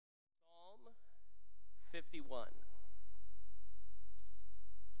51.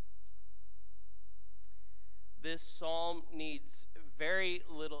 This psalm needs very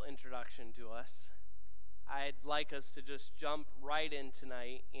little introduction to us. I'd like us to just jump right in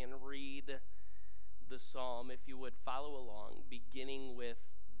tonight and read the psalm, if you would follow along, beginning with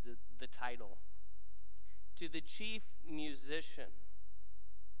the title. To the chief musician,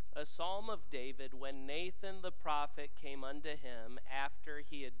 a psalm of David when Nathan the prophet came unto him after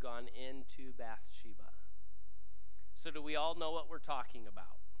he had gone into Bathsheba. So do we all know what we're talking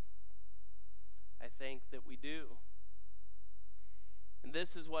about? I think that we do. And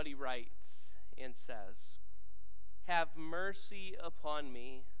this is what he writes and says, "Have mercy upon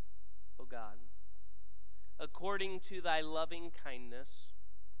me, O God, according to thy loving kindness,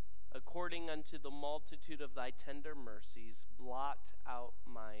 according unto the multitude of thy tender mercies, blot out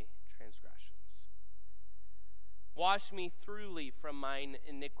my transgressions. Wash me thoroughly from mine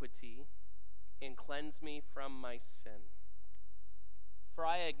iniquity, and cleanse me from my sin. For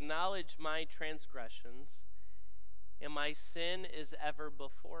I acknowledge my transgressions, and my sin is ever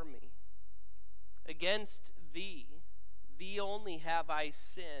before me. Against thee, thee only have I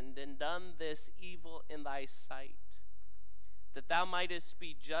sinned, and done this evil in thy sight, that thou mightest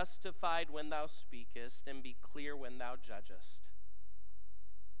be justified when thou speakest, and be clear when thou judgest.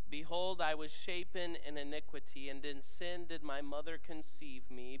 Behold, I was shapen in iniquity, and in sin did my mother conceive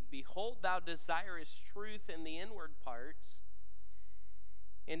me. Behold, thou desirest truth in the inward parts,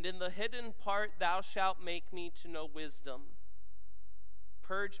 and in the hidden part thou shalt make me to know wisdom.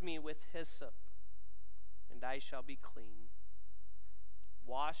 Purge me with hyssop, and I shall be clean.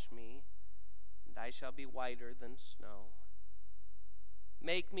 Wash me, and I shall be whiter than snow.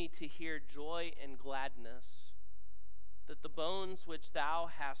 Make me to hear joy and gladness, that the bones which thou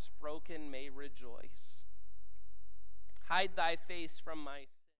hast broken may rejoice. Hide thy face from my